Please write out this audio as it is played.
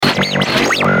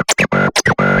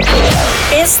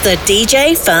the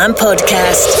DJ Firm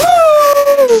Podcast.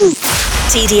 Woo!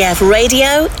 TDF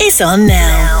Radio is on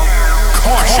now.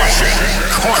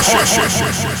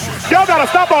 Y'all gotta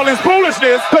stop all this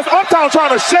foolishness, cause Uptown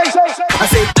trying to shake. I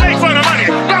say, take for the money,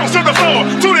 bounce to the floor.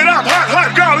 Tune it up, hot, hot,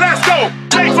 girl, let's go.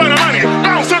 Take for the money,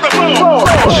 bounce to the floor.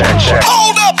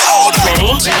 Hold up.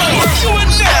 Ready? You are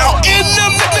now in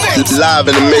the mix. Live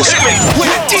in the mix.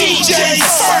 With DJ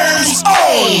Firm's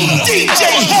own DJ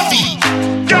Heavy.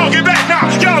 Y'all get back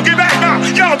now, y'all get back now,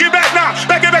 y'all get back now.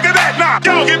 Back it now.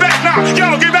 Y'all get back now,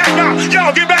 y'all get back now,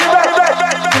 y'all get back.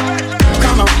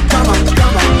 Come on.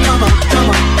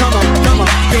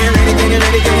 Get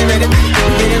ready.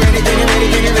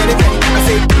 I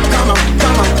say, come on.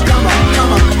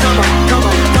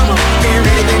 Get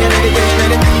ready.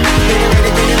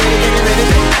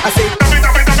 I say,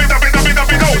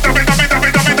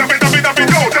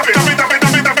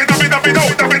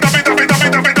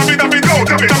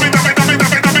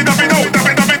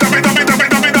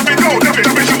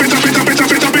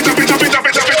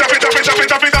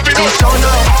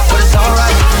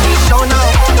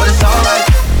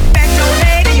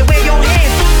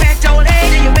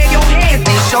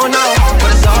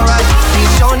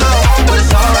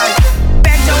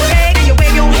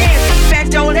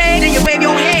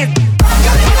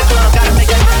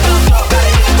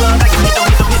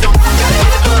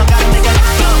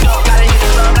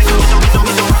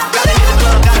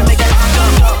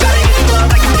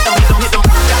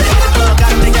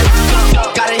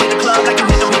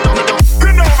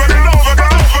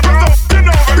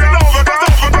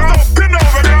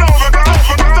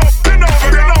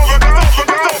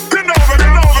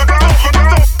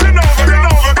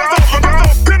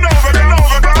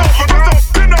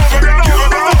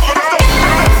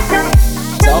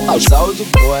 Soulja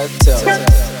Boy, tell me.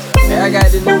 Hey, I got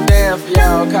this new dance for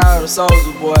y'all called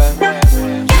Soulja Boy.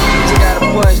 You gotta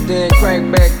punch, then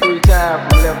crank back 3 times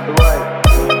from left to right.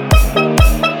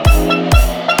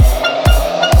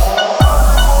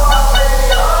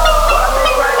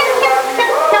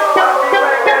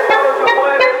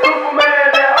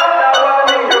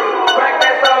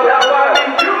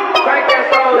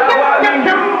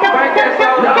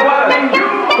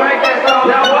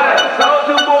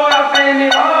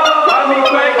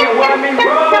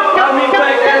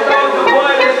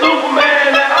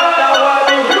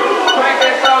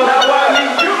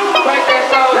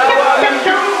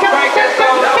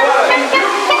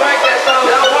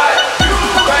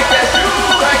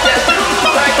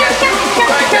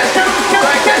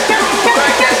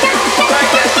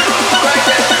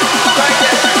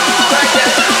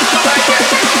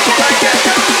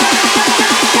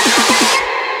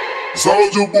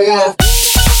 Soulja Boy.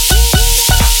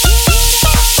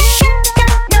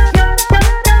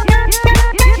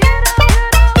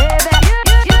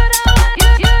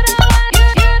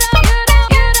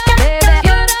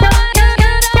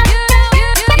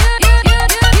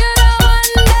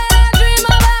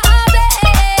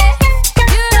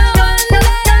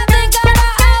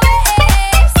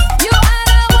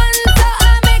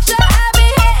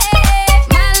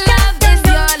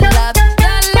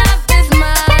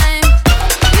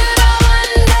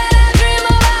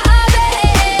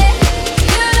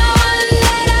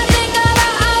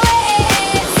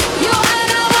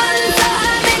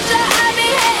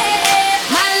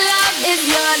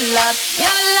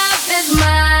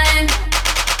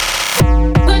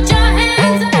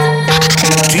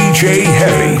 DJ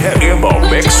Heavy in the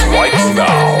mix right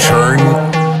now. Turn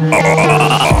up.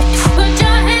 Put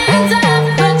your hands up,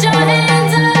 put your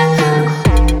hands up.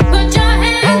 Put your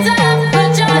hands up,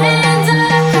 put your hands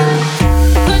up.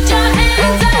 Put your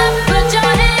hands up, put your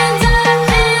hands up,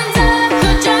 hands up.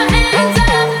 Put your hands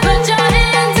up, put your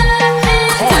hands up,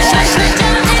 hands up.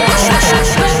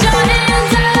 Put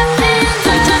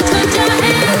your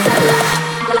hands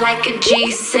up, like a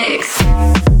G6.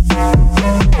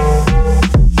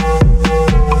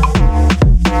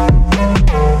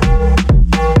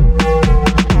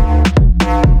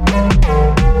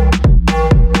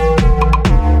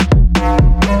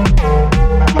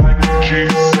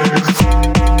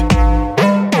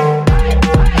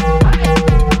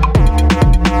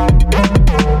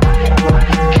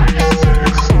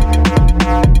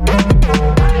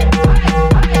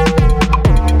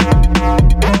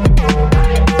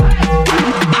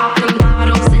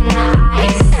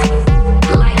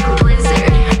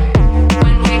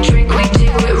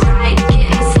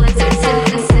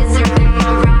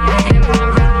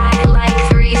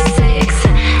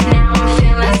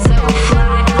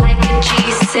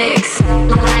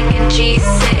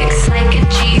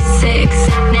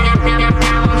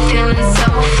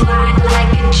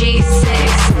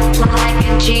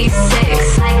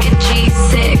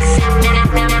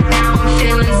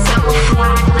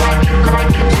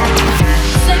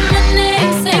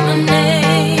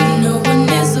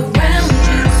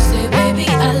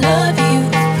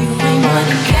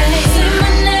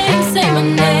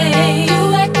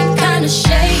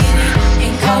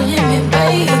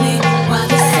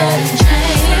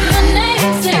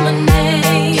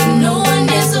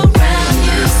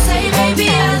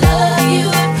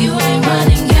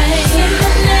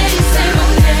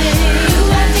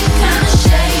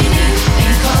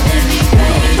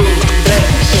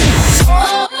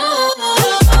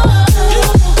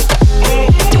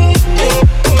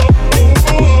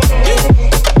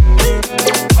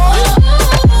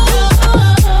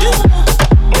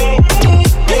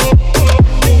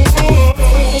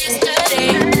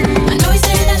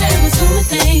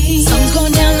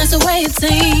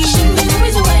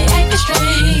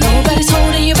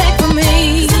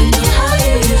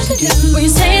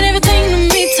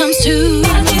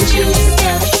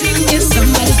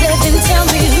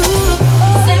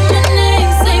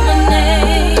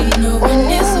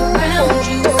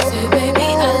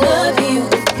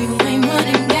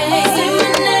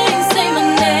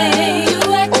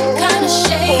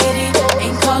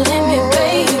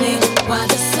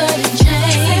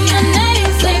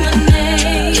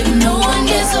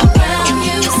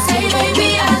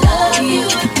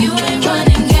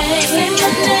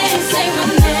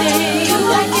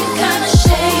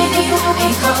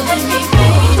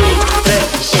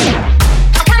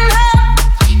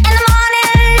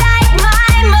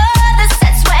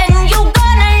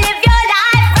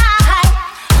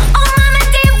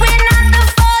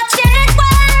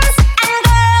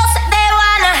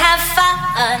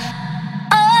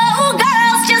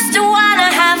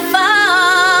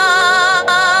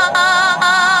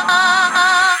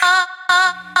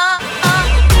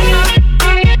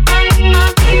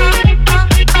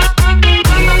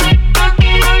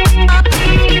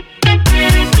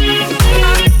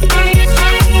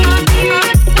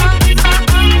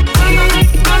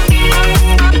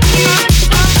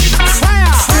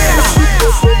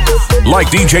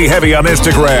 like DJ Heavy on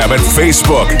Instagram and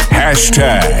Facebook.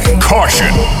 Hashtag caution.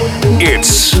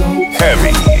 It's heavy,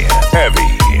 heavy,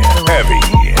 heavy,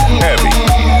 heavy,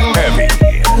 heavy,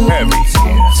 heavy,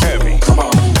 heavy. Come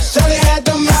on. Shawty had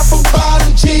them apple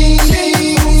bottom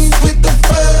jeans with the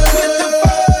fur.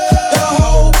 The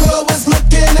whole club was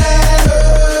looking at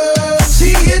her.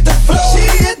 She hit the floor.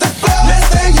 Next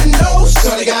thing you know,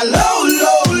 shawty got low.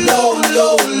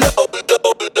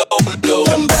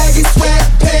 Them baggy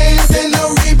sweatpants and the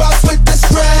Reeboks with the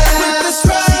straps.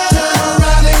 Turn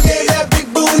around and gave that big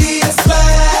booty a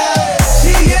slap.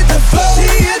 She hit the floor.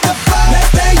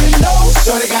 Next thing you know,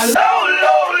 shawty got low.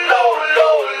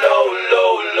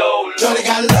 Shawty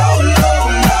got low.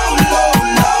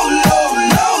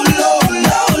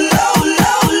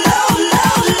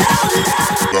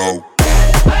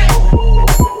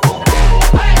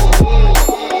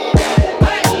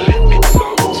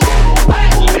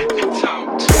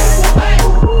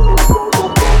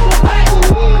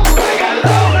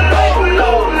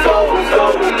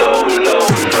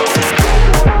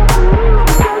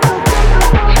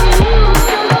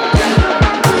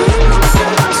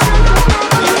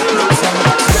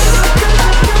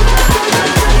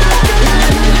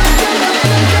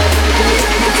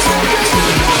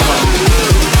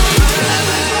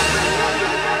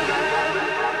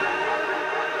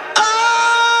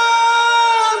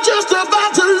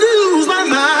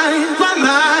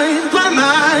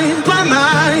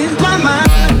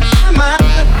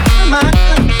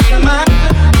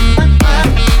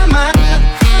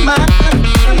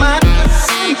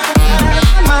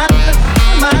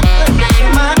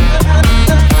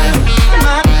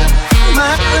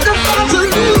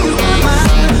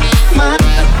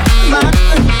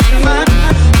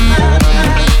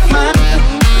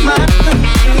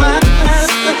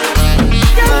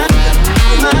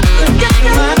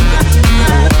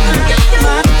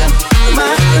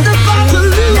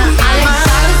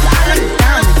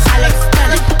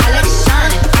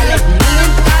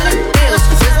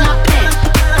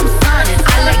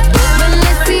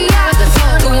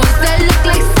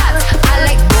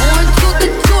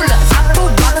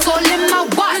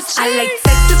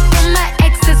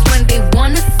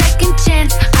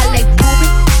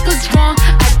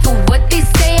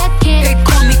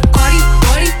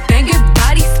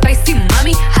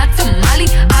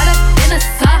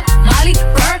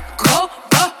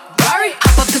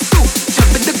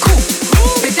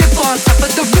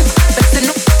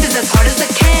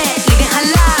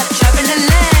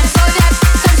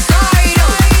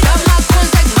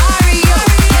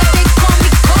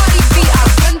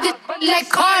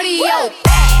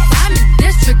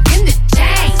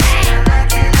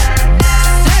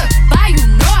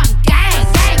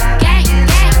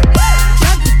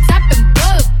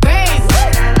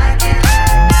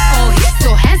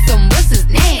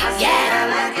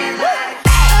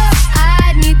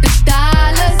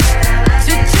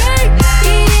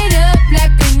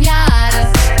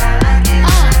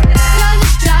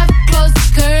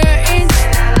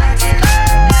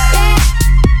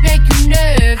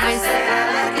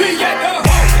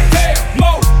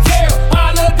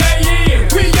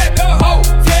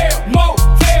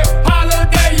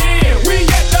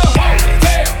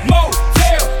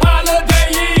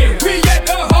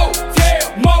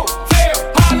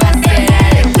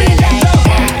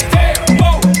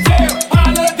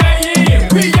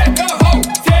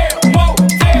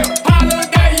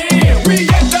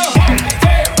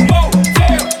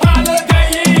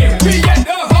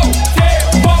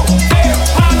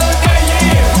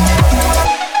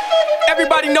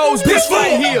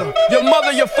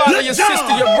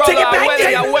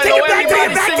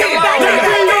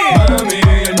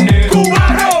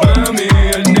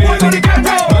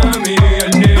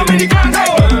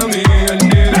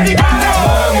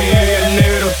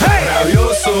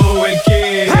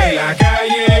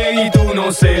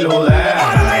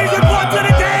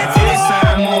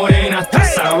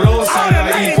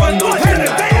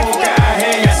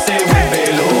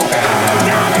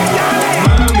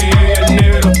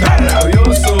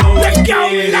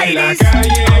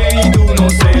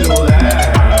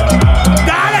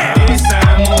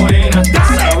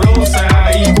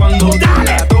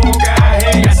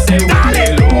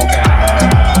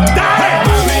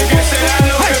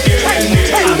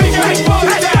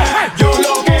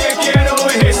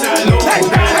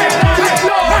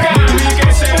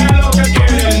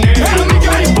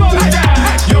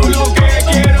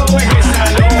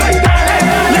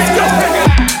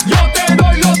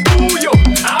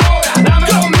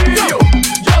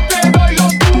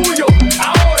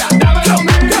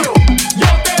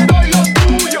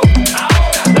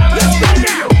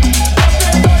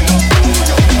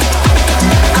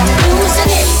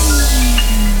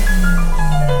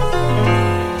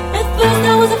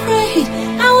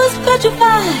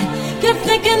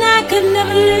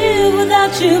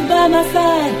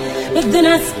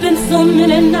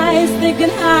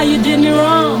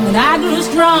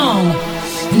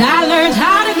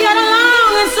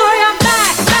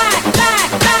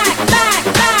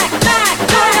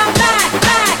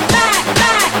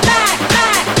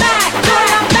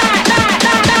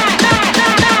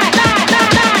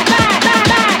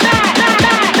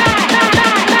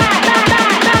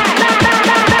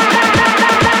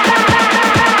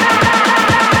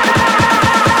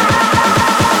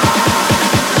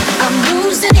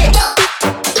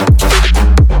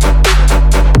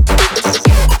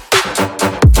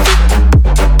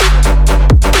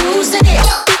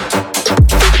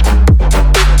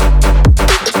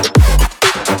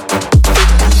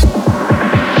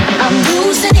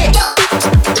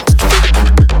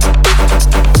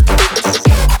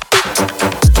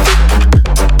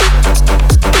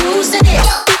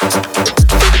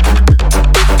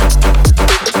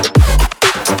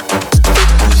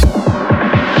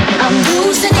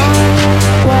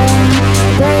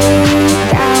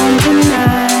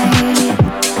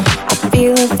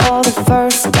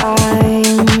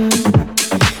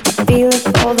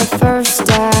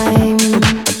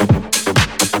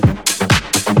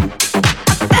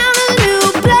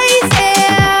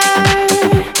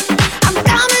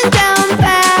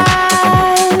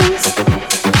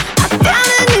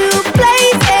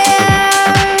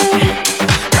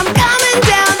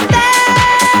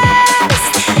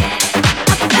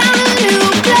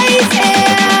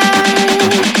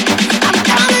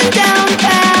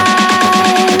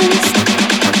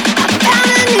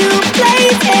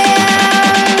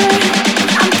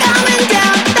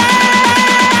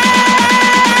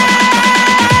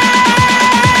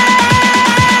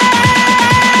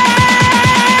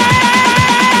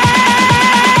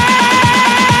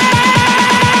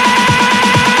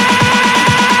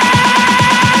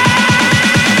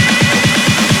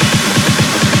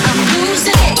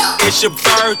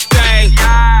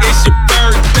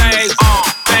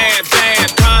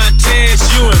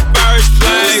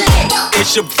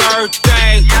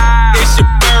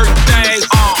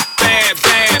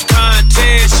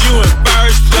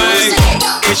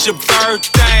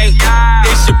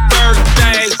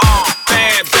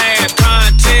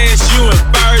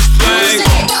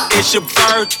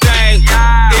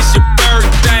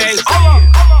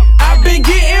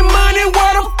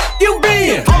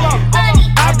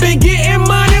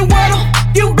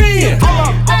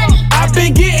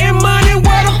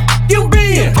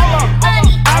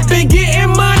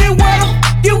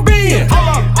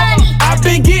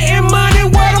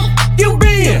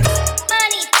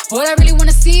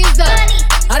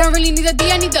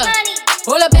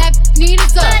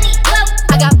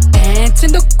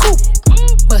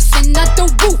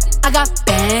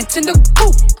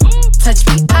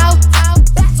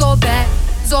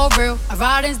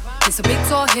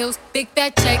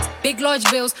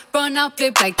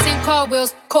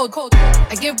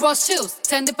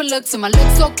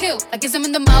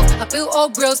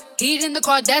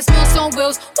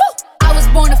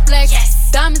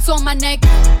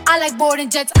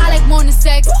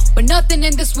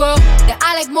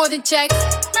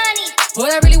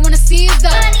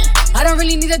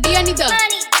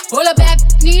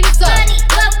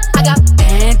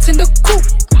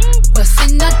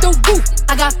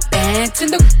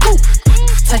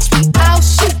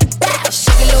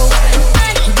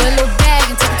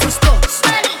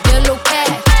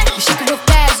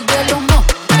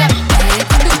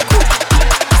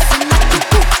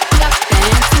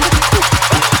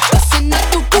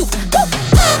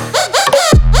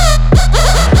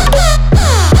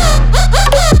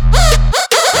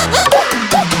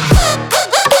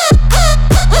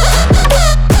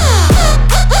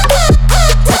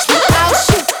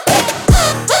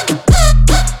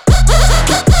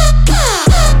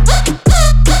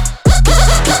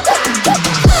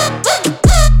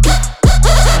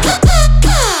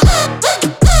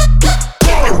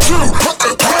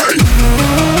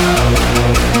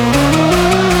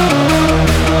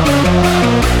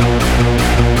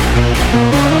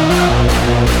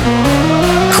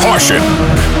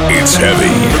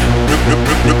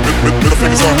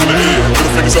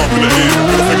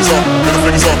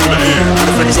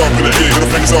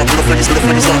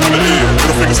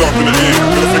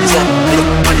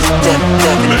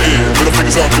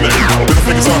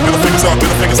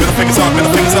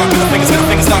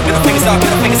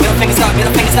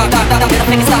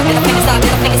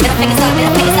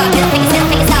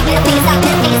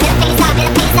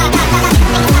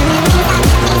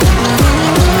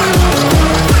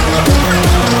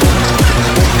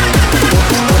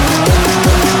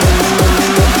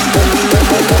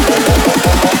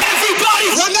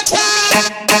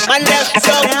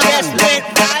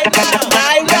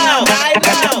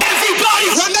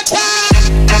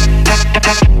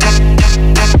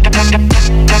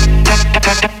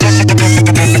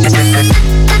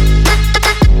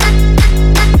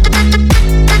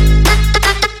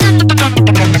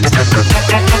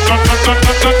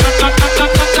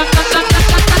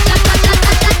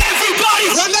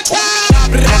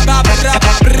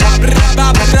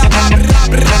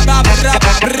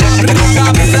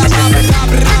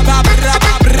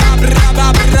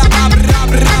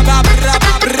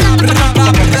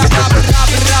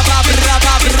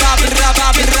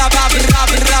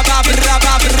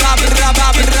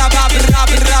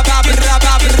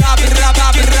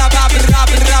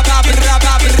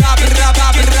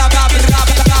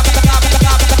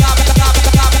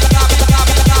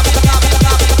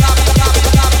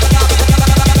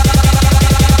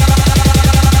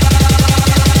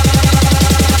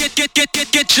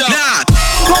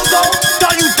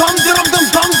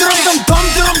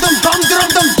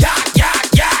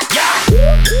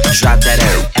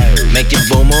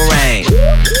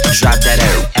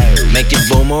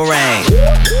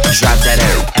 drop that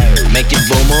air, make it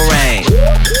boomerang.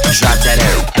 Drop that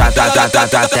air, drop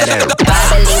that air.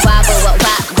 Wobbly wobble, wop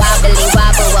wop, wobbly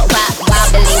wobble, wop wop,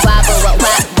 wobbly wobble, wop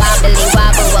wop, wobbly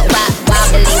wobble, wop wop,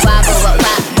 wobbly wobble, wop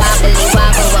wop, wobbly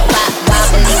wobble, wop wop,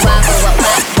 wobbly wobble, wop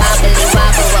wop, wobbly wobble, wop wop,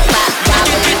 wobbly wobble,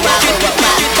 wop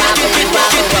wop, wobbly wobble,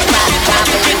 wop wop,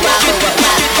 wobbly wobble, wop wop, wobbly wobble,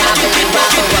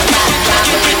 wop wop,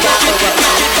 wobbly wobble,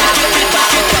 wop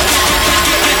wop,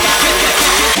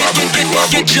 wobbly wobble, wop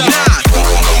wop. Get your knife.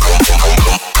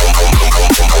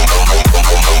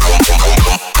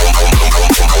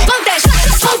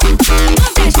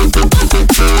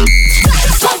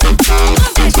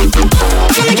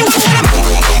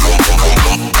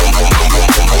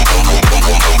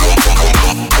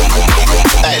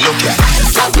 Hey, look at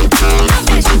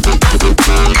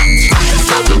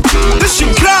this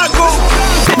Chicago.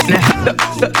 Now,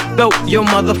 throw your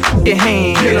motherfucking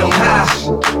hand. Get 'em high.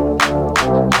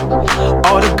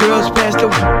 All the girls pass the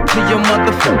to your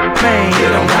motherfucking man.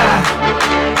 Get 'em high.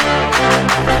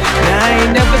 Now I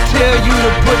ain't never tell you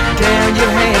to put down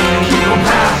your hand. Get 'em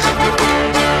high.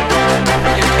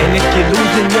 And if you're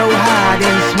losing your high,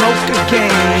 then smoke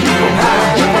again. Get 'em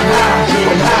high. Get 'em high. Get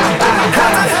 'em high.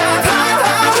 High.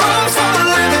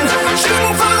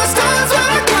 Shooting for the stars when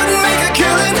I couldn't make a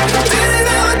killing. Didn't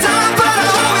have a time, but I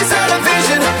always had a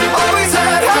vision. Always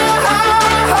had high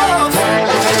hopes.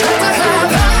 Had to have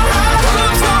high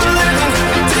hopes for a living.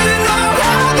 Didn't know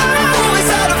how, but I always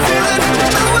had a feeling.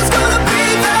 I was gonna be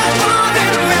that one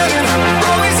in a million.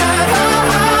 Always had high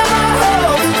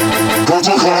hopes.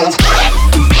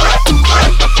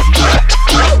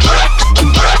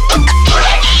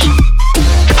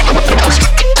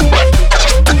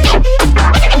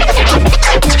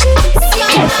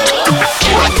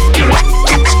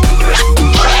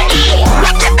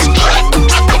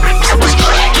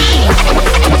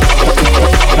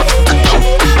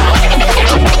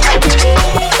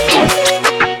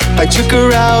 I took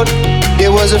her out,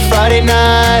 it was a Friday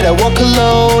night. I walk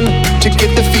alone to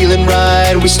get the feeling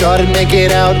right. We started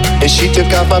making out and she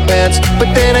took off my pants, but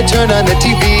then I turned on the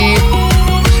TV.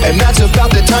 And that's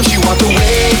about the time she walked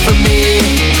away from me.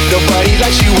 Nobody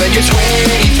likes you when you're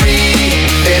 23.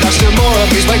 And I'm still more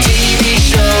amused by TV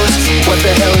shows. What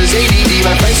the hell is ADD?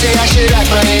 My friends say I should act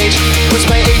my age. What's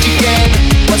my age again?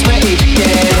 What's my age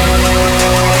again?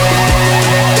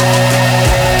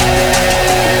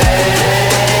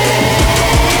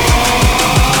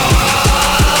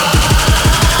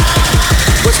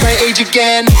 What's my age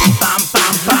again? Bam,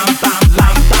 bam, bam, bam,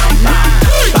 like, bam,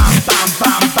 bam, bam, bam,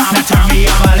 bam, bam. Now turn me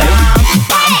up a little.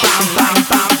 Bam, bam, bam,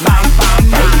 bam, like, bam,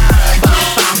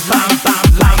 bam, bam,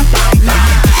 bam, bam, like,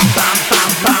 bam, bam,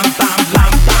 bam, bam,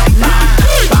 bam, like,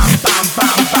 bam, bam, bam,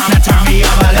 bam, bam. Now turn me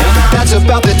up a little. That's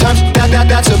about the time.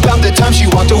 That's about the time she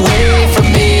walked away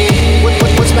from me.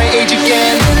 What's my age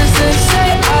again? Innocent say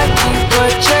I keep her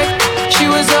check. She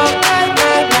was a bad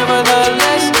man,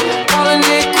 nevertheless. Calling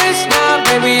it quits now,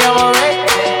 baby, I'm a wreck.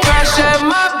 Crash at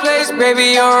my place,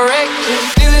 baby, you're a wreck.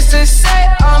 Needless to say,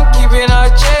 I'm keeping her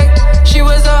check. She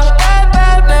was a bad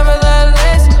man,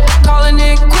 nevertheless. Calling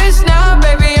it quits now,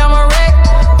 baby, I'm a wreck.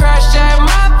 Crash at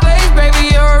my place, baby,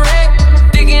 you're a wreck.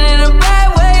 Digging in a bad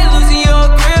way, losing your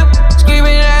grip.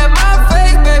 Screaming at my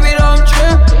face, baby, don't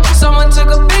trip. Someone took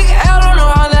a big L, don't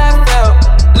know how that felt.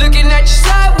 Looking at you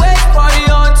sideways, party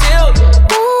on tilt.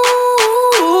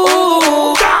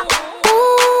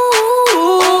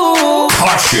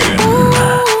 Caution.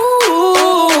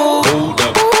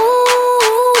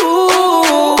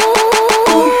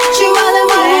 She walla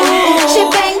walla, she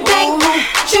bang bang.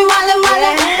 She walla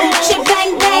walla, she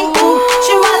bang bang.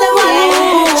 She walla walla,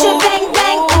 she bang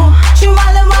bang. She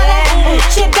walla walla,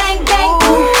 she bang bang.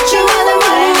 She walla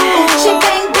walla, she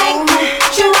bang bang.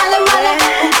 She walla walla,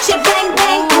 she bang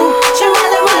bang. She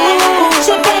walla walla,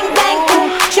 she bang bang.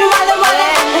 She walla walla,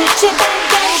 she bang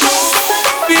bang.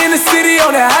 Be in the city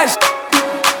on that hot shit.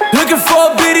 Looking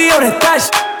for a biddy on that thot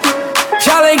shit.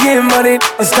 Y'all ain't getting money,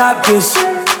 stop this shit.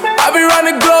 I be round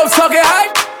the globe talking high.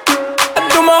 I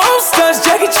do my own stunts,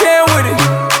 Jackie Chan with it.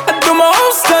 I do my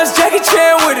own stunts, Jackie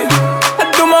Chan with it. I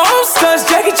do my own stunts,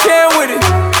 Jackie Chan with it.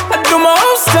 I do my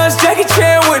own stunts, Jackie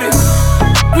Chan with it.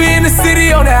 We in the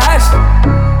city on that hot shit.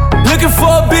 Looking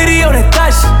for a biddy on that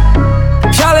thot shit.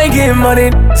 Y'all ain't getting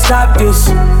money, stop this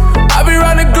shit. I be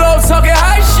round the globe talking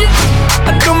high shit.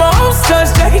 I do my own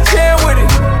stunts, Jackie Chan with it.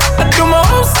 I do my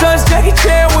own stunts, Jackie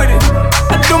Chan with it.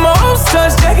 I do my own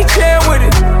stunts, Jackie Chan with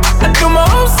it. I do my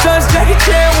own stunts, Jackie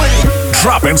Chan with it.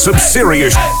 Dropping some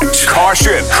serious shit.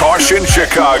 Caution, caution,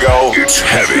 Chicago. It's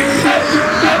heavy.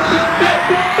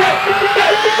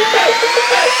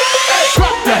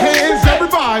 Clap your hands,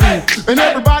 everybody. And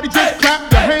everybody just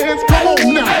clap your hands. Come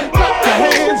on now. Clap your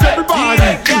hands,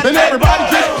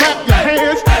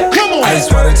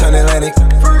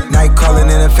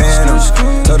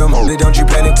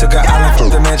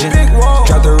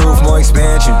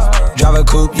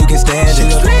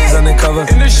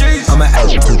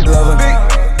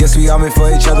 all meant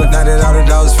for each other. Now that all the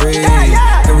dogs free,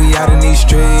 and we out in these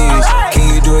streets. Can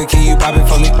you do it? Can you pop it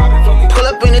for me? Pull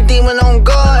up in a demon on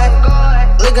guard,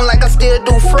 looking like I still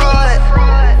do fraud.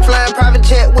 Flying private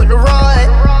jet with the rod.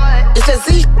 It's that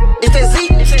Z, it's that Z.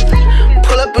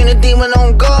 Pull up in a demon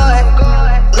on guard,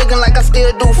 looking like I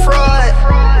still do fraud.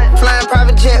 Flying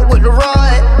private jet with the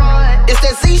rod. It's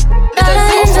that Z, it's that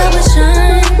Z. I was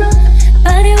shine,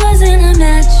 but it wasn't a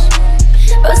match.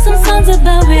 Wrote some songs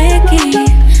about Ricky,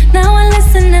 now I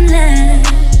listen and laugh.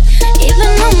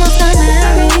 Even almost got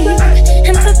married,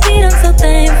 and for Pete I'm so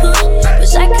thankful.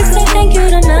 Wish I could say thank you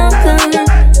to Malcolm,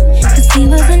 cause he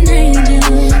was an angel.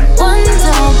 One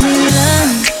taught me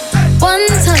love, one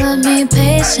taught me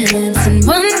patience, and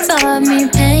one taught me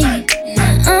pain.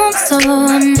 Now I'm so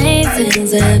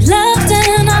amazing, I've loved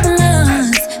and I've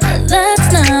lost, but that's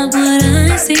not what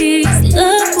I see.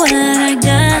 Look what I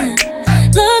got,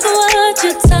 look what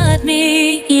you taught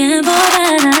me. Yeah, for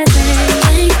that I say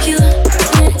thank you.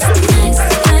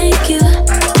 Thank you.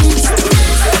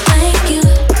 Thank you.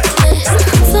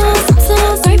 So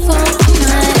grateful for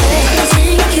my days.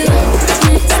 Thank you.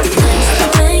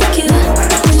 Thank you.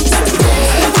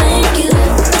 Thank you.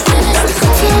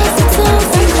 So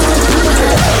grateful.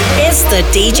 It's the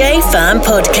DJ Fan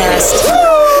Podcast.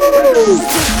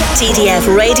 TDF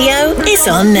Radio is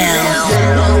on now.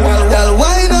 Girl,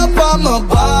 wind up on my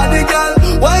body, girl.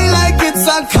 Wine like it's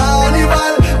a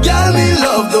carnival. Girl, me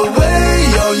love the way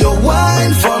you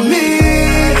wine for me.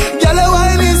 Girl, your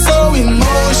wine is so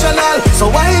emotional. So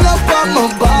wind up on my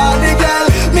body, girl.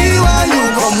 Me while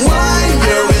you come wine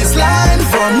your waistline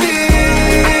for me.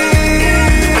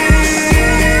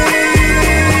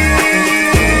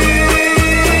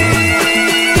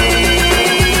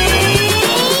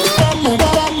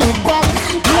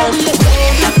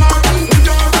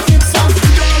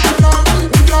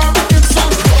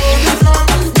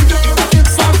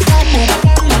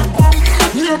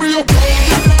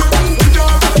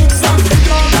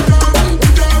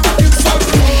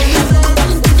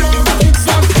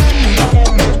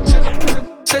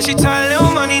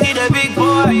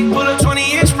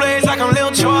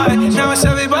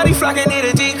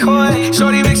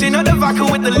 Shorty mixing up the vodka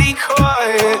with the liquor.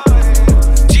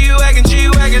 G-Wagon,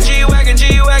 G-Wagon, G-Wagon,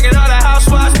 G-Wagon. All the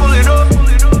housewives pulling up.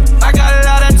 I got a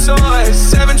lot of toys.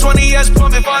 720S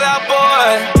pumping for that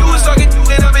boy. You was talking in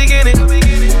the beginning.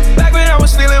 Back when I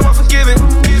was feeling unforgiving.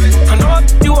 I know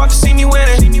you want to see me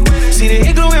winning. See the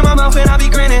igloo in my mouth and I be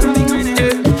grinning.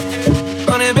 Yeah.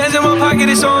 100 bands in my pocket,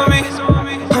 it's on me.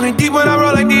 100 deep when I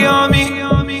roll like the army.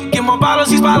 Get more bottles,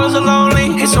 these bottles are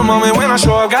lonely. It's a moment when I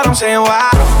show up, God, I'm saying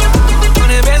wow.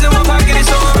 Bands in my pocket, it's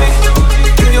on me.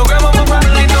 Give your grandma more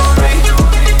probably know me.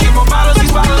 Get more bottles, these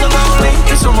bottles are lonely.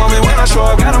 It's a moment when I show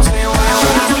up, God, I'm saying wow.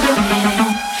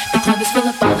 The club is full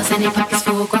of ballers and their pockets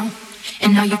full grown.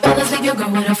 And now you fellas leave your girl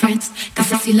with her friends,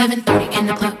 cause it's 11:30 and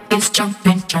the club is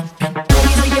jumping, jumping.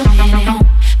 Ladies, leave your man at home.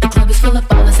 The club is full of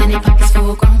ballers and their pockets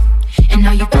full grown. And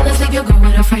now you fellas leave your girl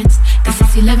with her friends, cause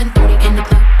it's 11:30 and the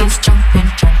club is jumping,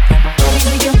 jumping. Ladies,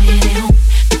 leave your man at home.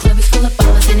 The club is full of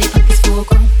ballers and their pockets full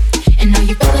grown. And now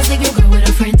you fellas leave your girl with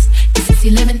her friends, cause it's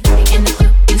 11:30 and the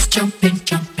club is jumping,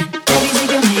 jumping. Ladies,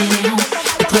 leave your man at home.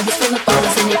 The club is full of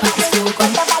ballers and their pockets full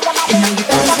grown. And now you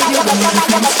fellas leave your girl with her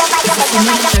friends, cause it's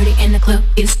 11:30 and the club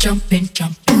is jumping,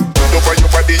 jumping. Over your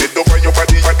body, over your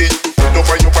body, body.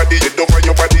 Over your body, over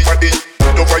your body, body.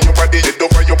 Over your body,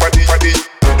 over your body, body.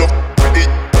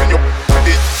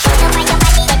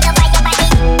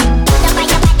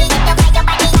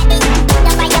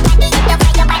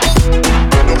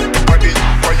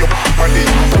 Over your body.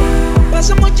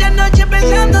 Paso muchas noches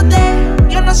pensándote.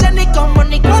 Yo no sé ni cómo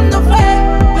ni cuándo fue,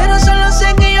 pero solo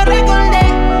sé que yo recordé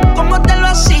cómo te lo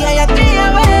hacía y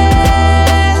aquella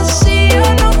vez. Si yo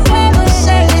no puedo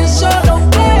ser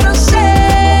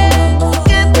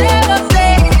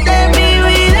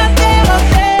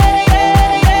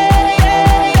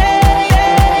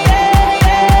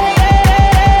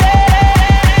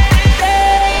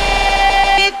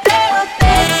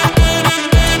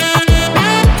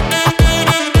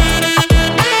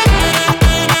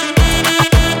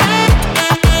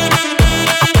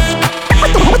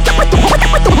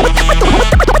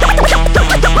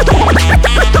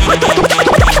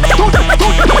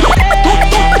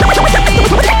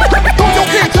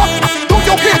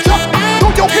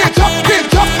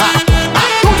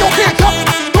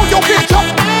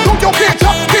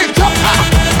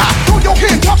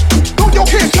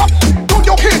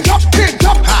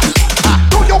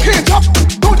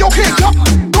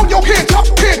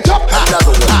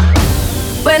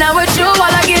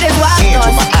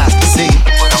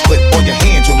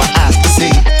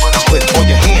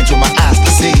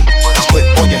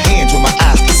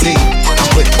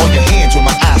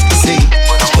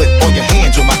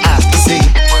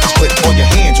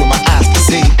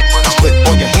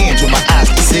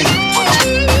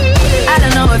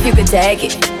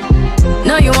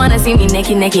see me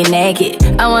naked, naked, naked.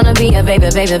 I wanna be a baby,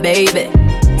 baby, baby.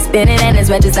 Spinning in his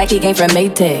red just like he came from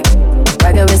Maytag.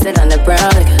 Rocket with it on the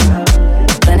brown liquor.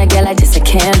 When I get like this, I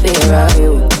can't be around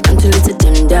you. I'm too lit to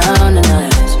dim down the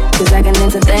night. Cause I can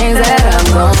into things that I'm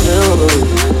gon' do.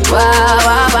 Wow,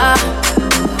 wow, wow.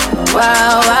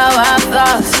 Wow, wow, wow,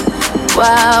 thoughts.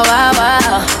 Wow, wow,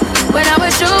 wow. When I'm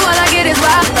with you, all I get is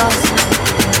wild thoughts.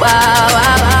 Wow,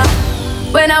 wow, wow.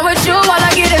 When I'm with you, all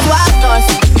I get is wild thoughts.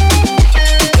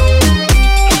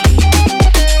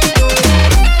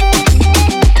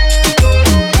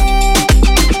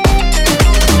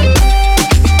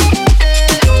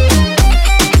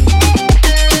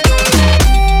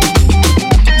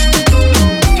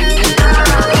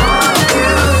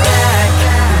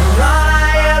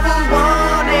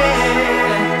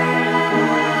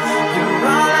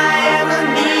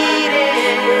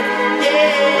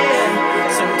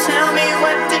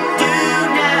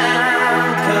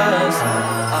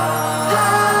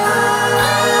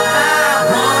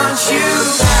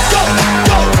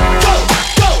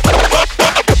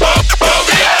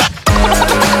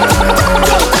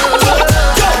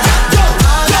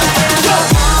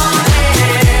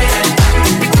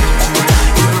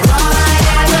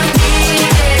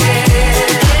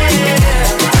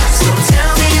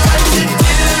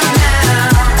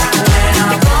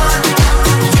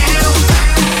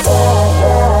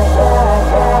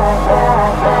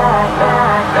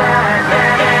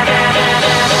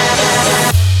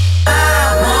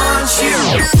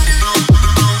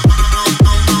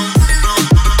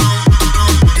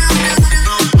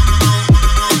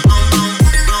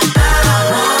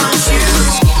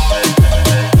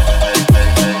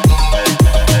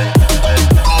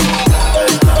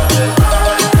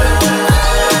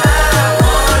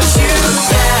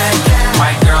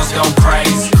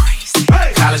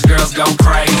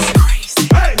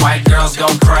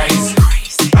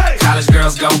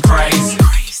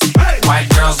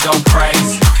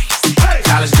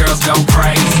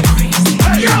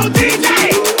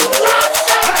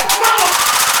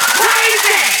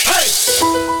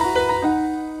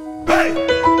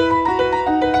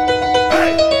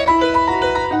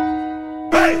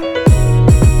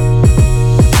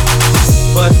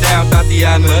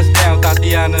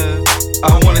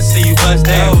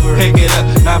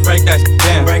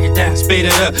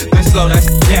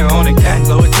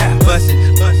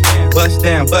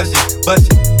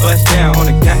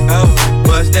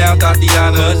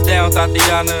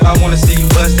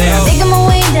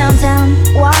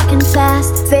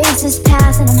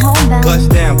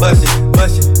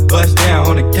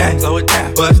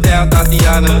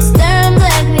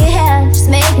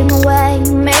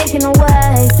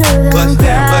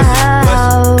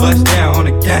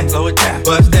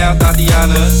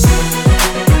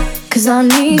 Cause I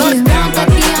need you,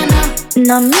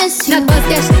 and I miss you.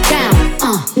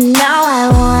 Now I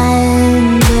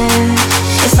wonder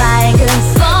if I could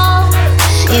fall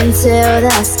into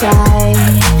the sky.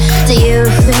 Do you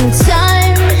think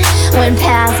time went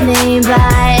past me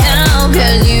by? Oh,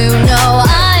 cause you know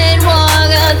I'd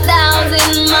walk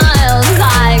 1,000 miles.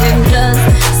 I could just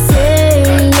say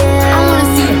yeah. I wanna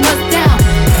see you bust down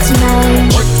tonight.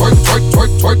 Twerk, twerk,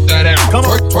 twerk, twerk that out. Come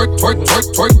on. Twerk, twerk, twerk,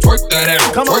 twerk, twerk that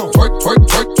out. Come on. Twerk, twerk,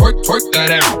 twerk, twerk, twerk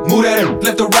that out. Move that out.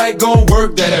 Left to right, gon'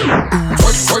 work that out.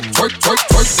 Twerk, twerk, twerk, twerk,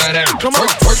 twerk that out. Come on.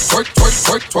 Twerk, twerk, twerk,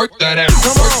 twerk, twerk that out.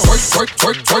 Come on. Twerk, twerk,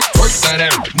 twerk, twerk, twerk that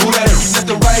out. Move that out. Left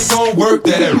to right, gon' work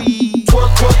that out. Twerk,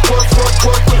 twerk, twerk, twerk,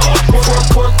 twerk, twerk, twerk,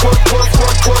 twerk, twerk, twerk, twerk,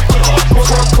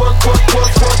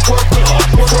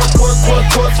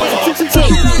 twerk,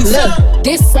 Look,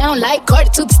 this sound like Cardi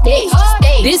to the stage.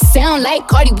 This sound like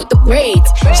Cardi with the braids.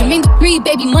 Jermaine Dupri,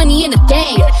 baby, money in the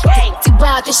thing. See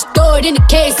wild, just throw it in the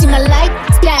case. See my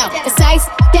lifestyle, it's ice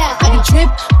down. I can drip,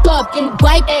 up and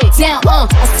wipe down.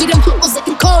 I see them hoes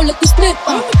looking cold, looking split.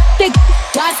 Thick,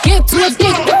 guys give to a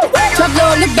dick. Drop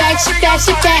low in the back, shit that,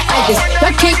 shit that. I just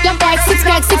rock kick your back, six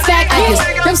pack, six pack. I just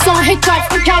them song hit charts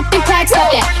from counting packs.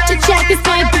 Stop that, chit chat is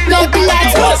fine, but no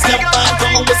relax. My boss come by,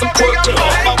 come on with some pork with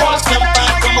all. My boss come by,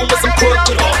 come on with some pork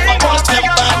with all. My boss come by,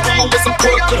 come on with some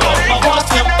pork with all. My boss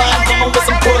come by, come on with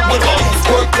some pork with all.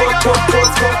 Pork, pork, pork, pork,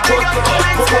 pork, pork with all.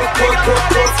 Pork, pork, pork,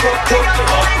 pork, pork, pork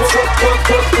with all. Pork, pork,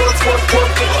 pork, pork, pork, pork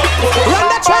with all. Run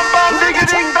the trap, bang, digga,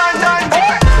 ding, bang, bang,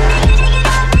 bang.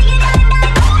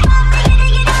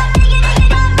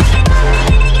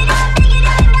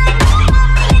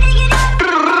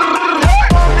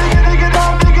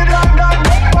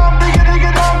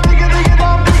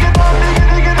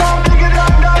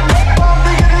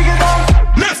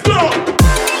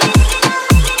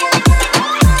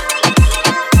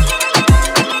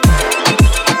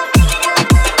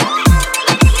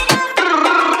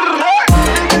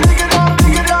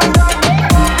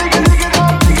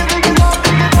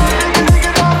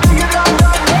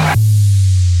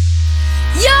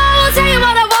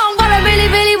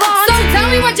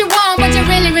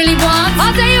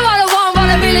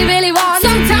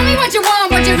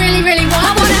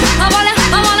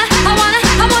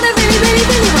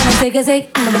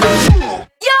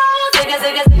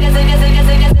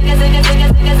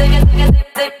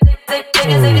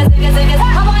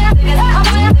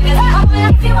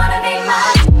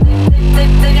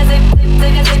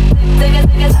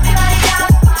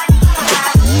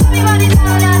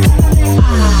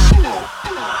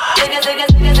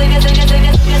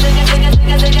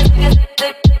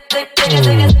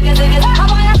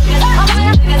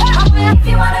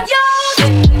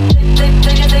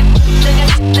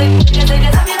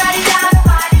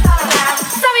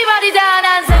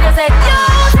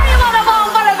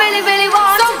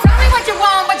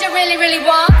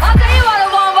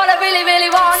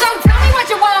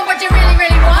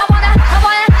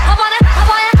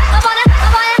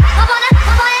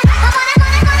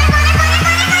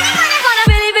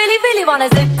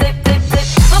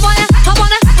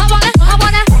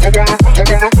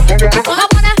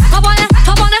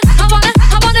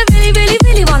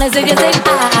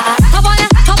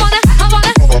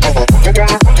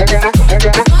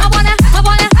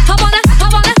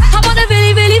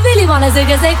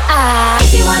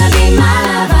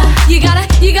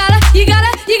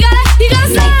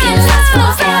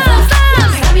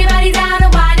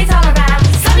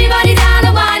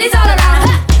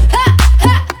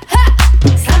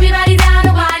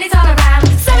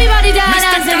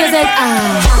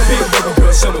 Bend over,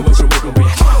 girl, show me what you're working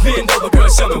with. Bend over, girl,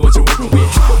 show me what you're working with.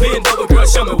 Bend over, girl,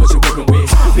 show me what you're working with.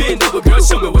 Bend over, girl,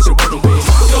 show me what you're working with.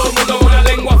 Todo el mundo con la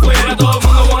lengua afuera, todo el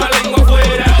mundo con la lengua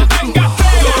afuera.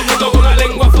 Todo el mundo con la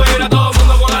lengua afuera, todo el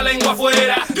mundo con la lengua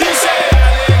afuera. Dice.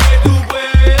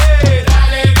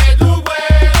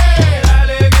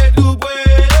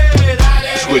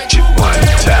 Switch it one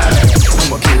time.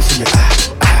 I'ma give it to you,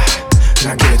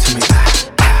 now give it to me,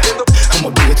 I'ma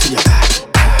give it to you,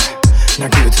 now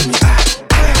give it to me,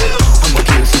 I'ma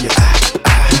give it to you,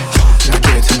 now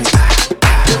give it to me,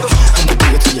 I'ma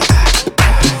give it to you,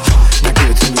 now give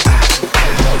it to me.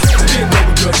 Bend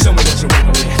over, girl, show me what you're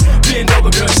working with. Bend over,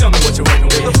 girl, show me what you're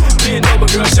working with. Bend over,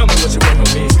 girl, show me what you're working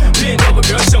with. Bend over,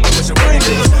 girl, show me what you're working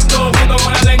with. Todo el mundo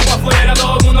con la lengua afuera,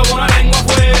 todo el mundo con la lengua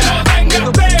afuera. Todo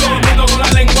el mundo con la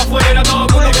lengua afuera, todo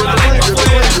el mundo con la lengua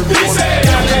afuera. Dice.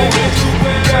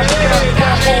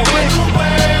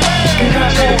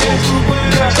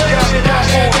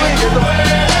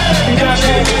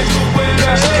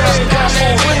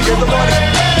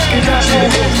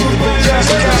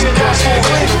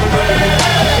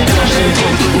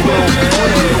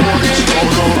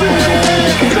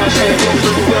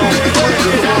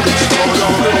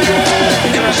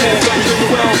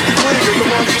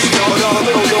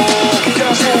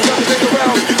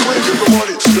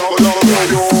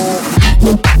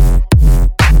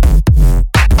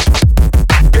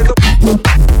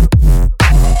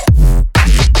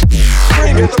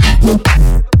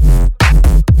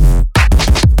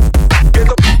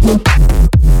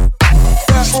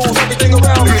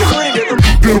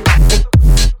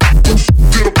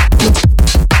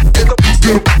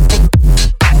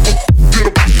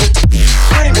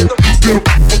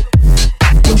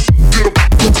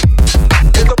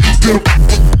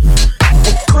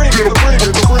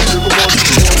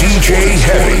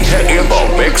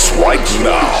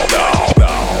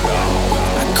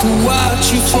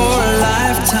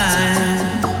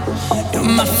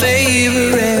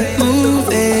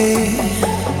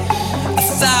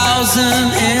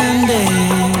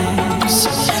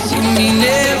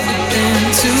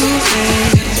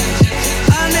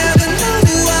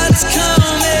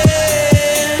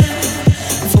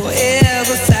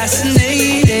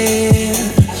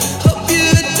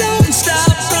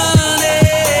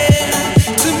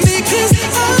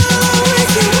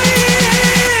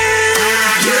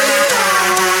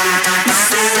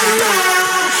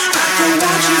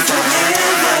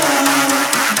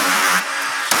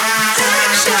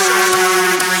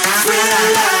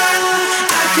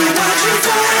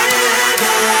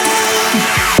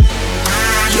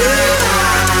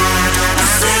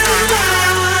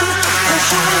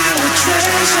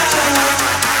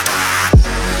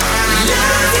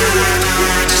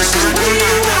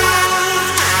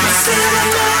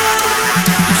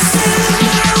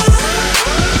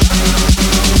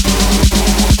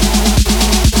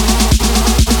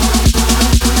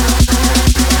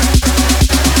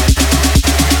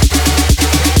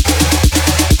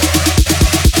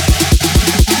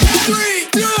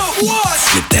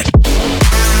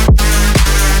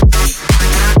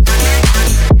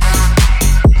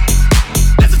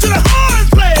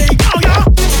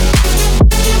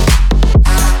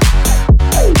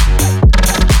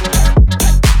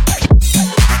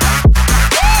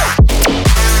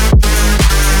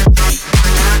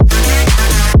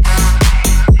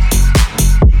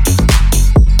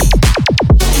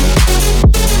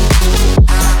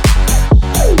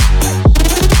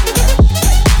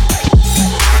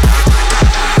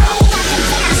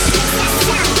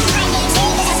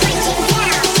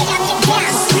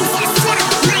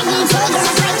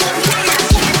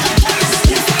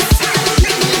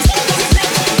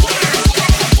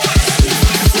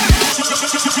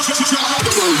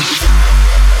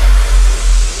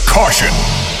 Caution,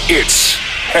 it's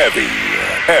heavy,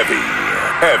 heavy,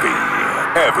 heavy,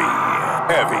 heavy,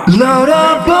 heavy. Load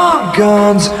up on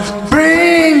guns,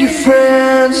 bring your friends.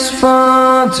 It's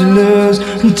fun to lose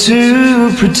and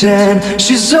to pretend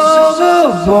she's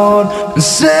overboard and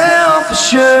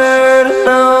self-assured.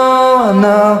 I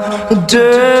know a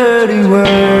dirty word.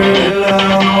 Hello,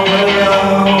 hello,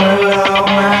 hello,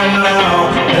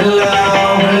 hello, hello.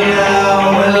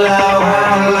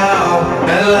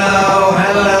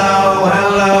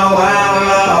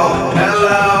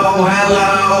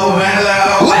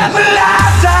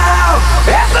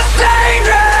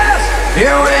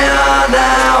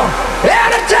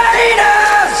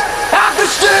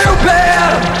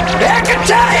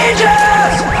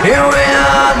 Here we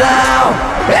are now,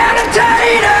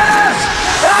 entertainers.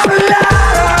 I'm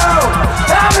alive,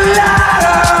 I'm alive,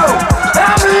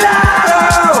 I'm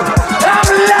alive, I'm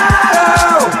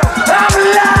alive, I'm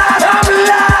alive.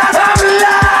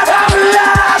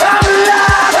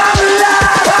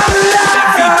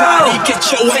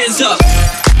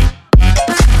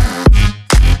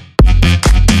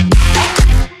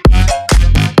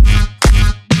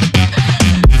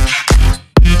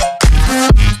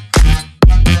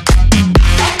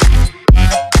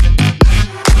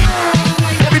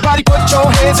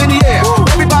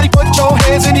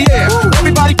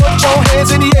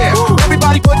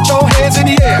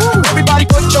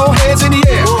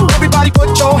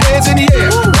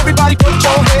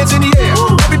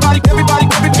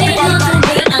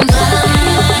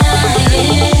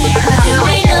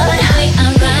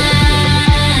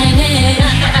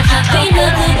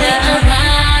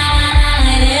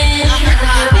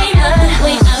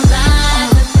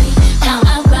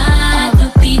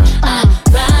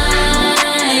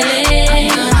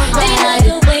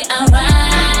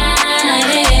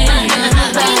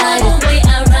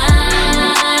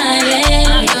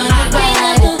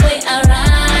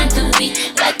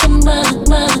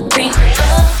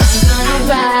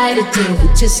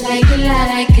 just like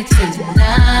it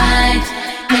tonight.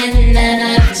 And then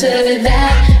after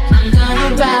that, I'm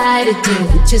gonna ride it,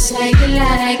 do it just like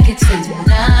it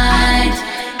tonight.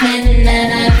 And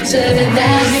then after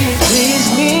that, please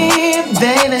me,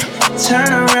 baby.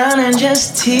 Turn around and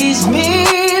just tease me,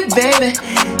 baby.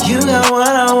 You got what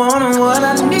I want and what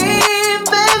I need,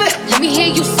 baby. Let me hear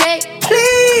you say,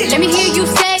 please. Let me hear you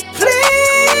say, please.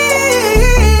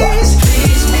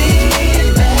 Tease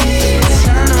me, baby.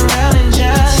 Turn around and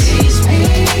just tease me,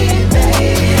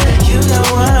 baby. You got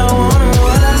what I want and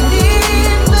what I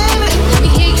need, baby. Let me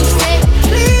hear you say,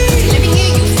 please. Let me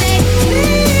hear you say,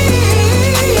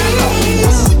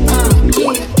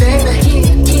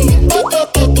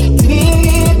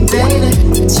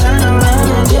 turn around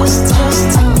and just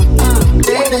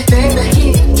baby, baby,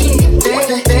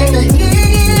 baby, baby,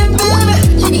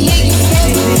 let me hear you say,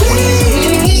 let me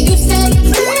hear you say,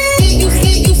 hear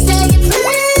you say,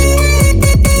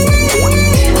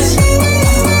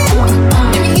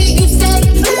 let me hear you say,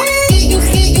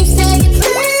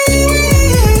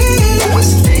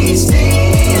 hear you say,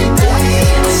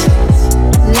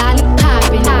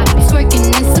 lollipopping, twerking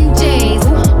in some J's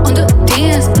on the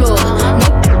dance floor.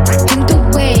 In the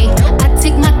way, I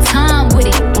take my time with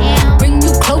it. Bring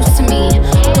you close to me.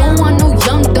 Don't want no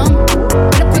young dumb.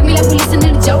 Better pick me like we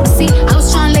listening to Jodeci. I was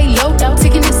trying to lay low,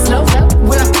 taking it slow.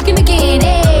 When I'm picking again,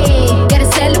 hey, gotta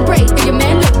celebrate. Your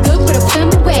man look good, but a film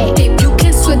away. If you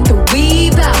can sweat the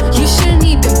weave out, you shouldn't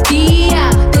even be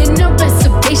out. There's no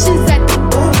reservations at the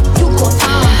booth. You go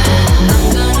on. I'm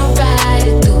gonna ride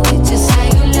it, do it just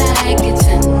like it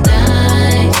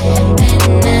tonight.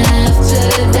 And after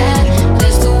that,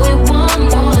 let's do it one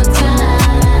more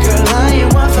time. Girl, I ain't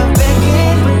one for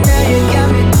begging, but now you got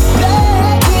me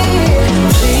begging.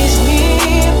 Please me,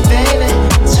 baby.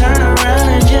 Turn around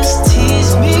and just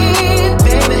tease me,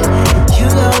 baby. You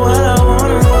got what I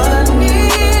want and what I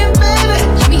need, baby.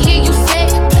 Let me hear you say,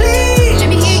 please. Let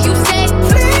me hear you say,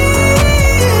 please.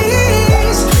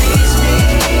 Please me,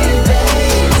 baby.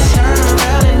 Turn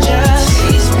around and just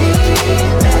tease me,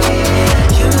 baby.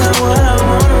 You got what I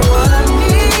want and what I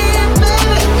need,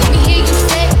 baby. Let me hear you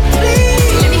say,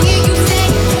 please. Let me hear you say,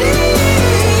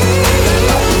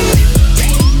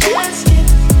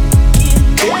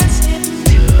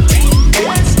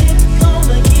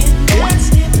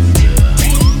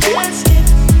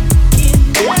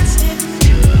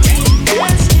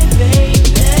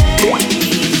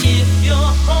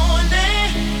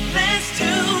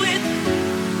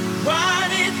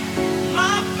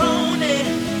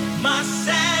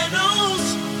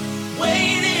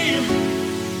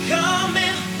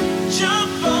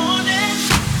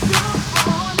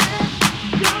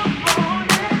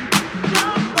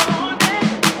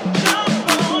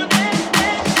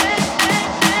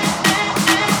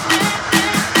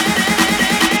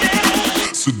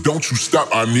 So don't you stop,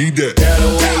 I need that. Girl, the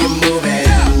way you moving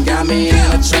got me in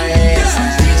a trance.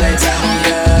 DJ, tell me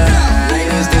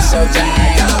ladies, this your jam.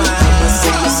 I'ma see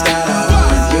the sky,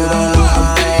 you don't know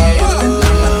I'm paid. And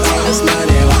I'ma throw this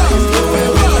money while you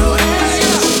moving with no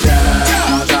hands.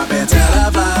 Girl, drop it to the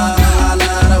floor. I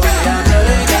love the way you do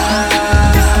it, girl.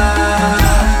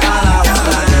 All I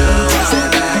wanna do is sit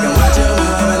back and watch you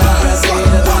move, and I can see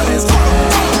the darkness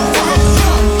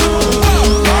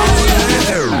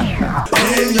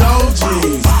in your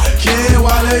jeans, Ken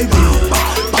Wale B,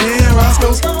 Ken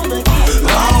Roscoe's.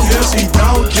 Long hair, she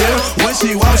don't care. When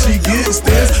she walk, she get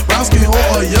stairs. Brown skin or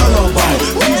a yellow bone.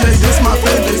 DJ, this my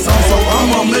favorite song, so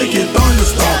I'ma make it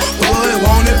thunderstorm. Throw it,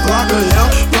 want it, block her hell.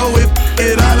 Blow it,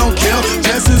 I don't care.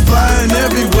 Jets is flying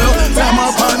everywhere. Tell my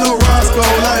partner Roscoe,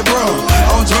 like bro,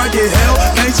 I'm drunk as hell.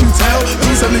 Can't you tell?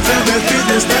 275 that fit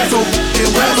this stack so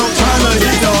well. I'm tryna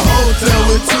hit the hotel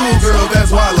with two girls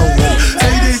that's wallow.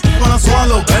 Take this when I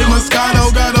swallow. Hey, Moscato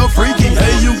got a freaky.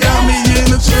 Hey, you got me in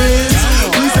the trance.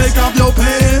 Please take off your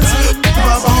pants.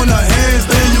 Pop on the hands,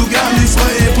 then you got me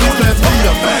sweating. Please let's be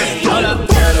a fan. Girl,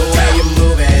 the way you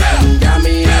moving got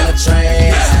me in a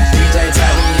trance. DJ,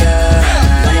 tell me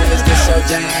ladies, this your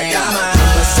jam.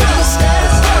 I'ma see the sky,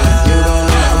 you don't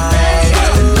know I'm paid.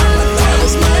 And I'ma throw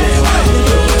this money while you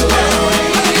do it with no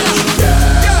hands.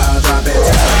 Girl, drop it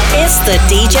down. It's the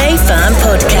DJ Fan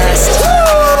Podcast.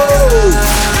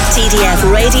 TDF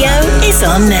Radio is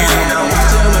on now.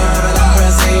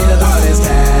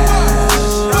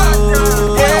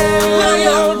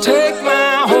 Take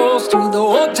my horse through the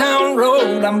old town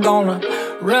road. I'm gonna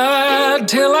ride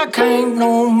till I can't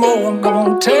no more. I'm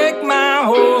gonna take my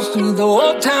horse through the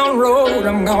old town road.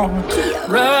 I'm gonna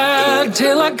ride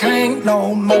till I can't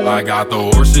no more. I got the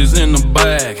horses in the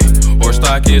back, horse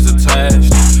stock is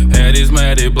attached. Head is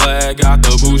matted black, got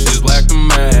the bushes black to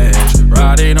match.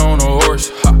 Riding on a horse,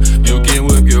 ha, you can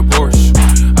whip a Porsche.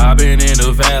 I been in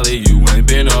the valley, you ain't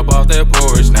been up off that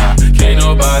porch. Now, can't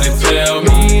nobody tell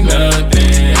me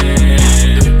nothing.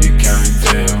 You can't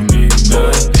tell me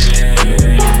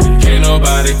nothing. Can't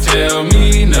nobody tell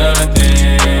me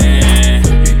nothing.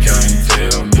 You can't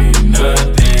tell me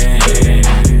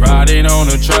nothing. Riding on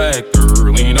a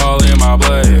tractor, lean all in my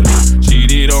bladder.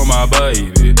 Cheated on my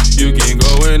baby, you can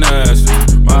go and ask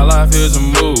her. My life is a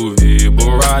movie, but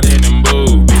riding in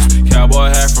boobies. Cowboy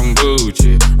hat from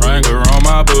Gucci, Wrangler on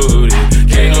my booty.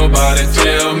 Can't nobody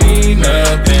tell me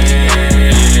nothing.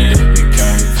 You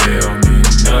can't tell me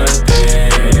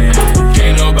nothing.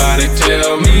 Can't nobody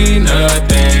tell me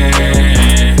nothing.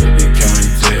 You can't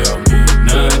tell me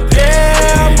nothing.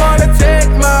 Yeah, I'm gonna take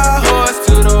my horse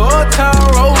to the old town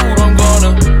road. I'm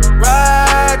gonna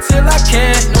ride till I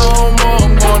can't no more.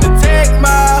 I'm gonna take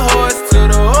my horse to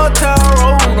the old town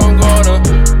road. I'm gonna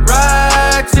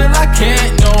ride till I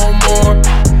can't no more.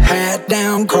 Hat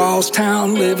down, cross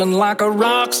town, living like a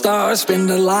rock star. Spend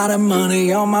a lot of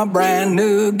money on my brand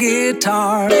new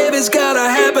guitar. Baby's got a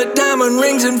habit, diamond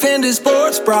rings and Fendi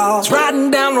sports bras. Riding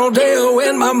down Rodeo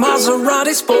in my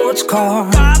Maserati sports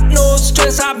car. Got no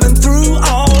stress, I've been through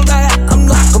all that. I'm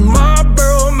like a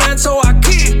Marlboro man, so I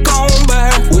kick on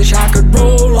back. Wish I could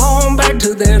roll on back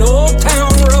to that old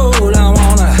town road. I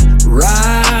wanna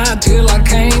ride till I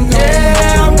can't no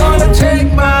Yeah, I'm gonna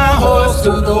take my horse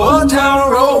to the old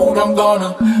town road. I'm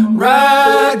gonna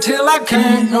ride till I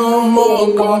can't no more.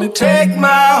 I'm gonna take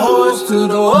my horse to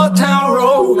the old town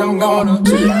road. I'm gonna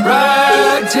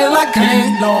ride till I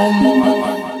can't no more.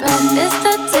 Breakfast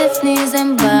at Tiffany's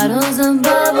and bottles of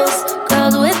bubbles.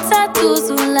 Girls with tattoos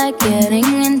who like getting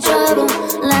in trouble.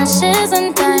 Lashes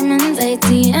and diamonds,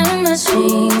 ATM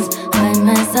machines. Buy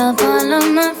myself all of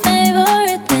my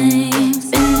favorite things.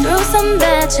 Been through some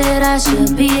bad shit, I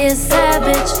should be a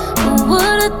savage. Who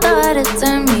would've thought it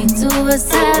turned me to a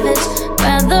savage?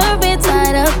 Rather be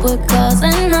tied up with calls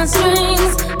and not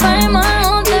strings. Write my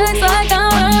own text like I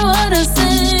write what I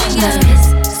sing. Yeah.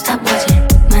 Stop watching,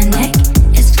 my neck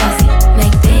is fuzzy.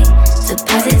 Make big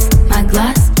deposits, my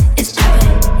gloss is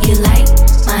dropping. You like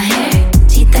my hair?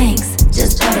 Gee, thanks,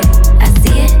 just drop it. I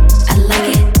see it, I like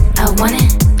it, I want it,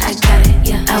 I got it.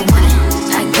 Yeah, I want it,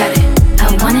 I got it, I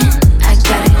want it, I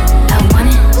got it, I want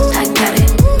it, I got it,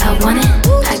 I want it,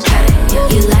 I got it.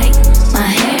 Yeah. You like my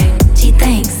hair? Gee,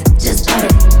 thanks, just drop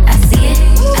it. I see it,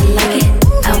 I like it,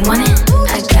 I want it,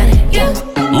 I got it.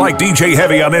 Yeah. Like DJ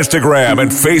Heavy on Instagram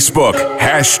and Facebook.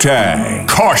 Hashtag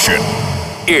Caution.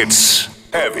 It's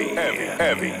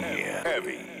heavy.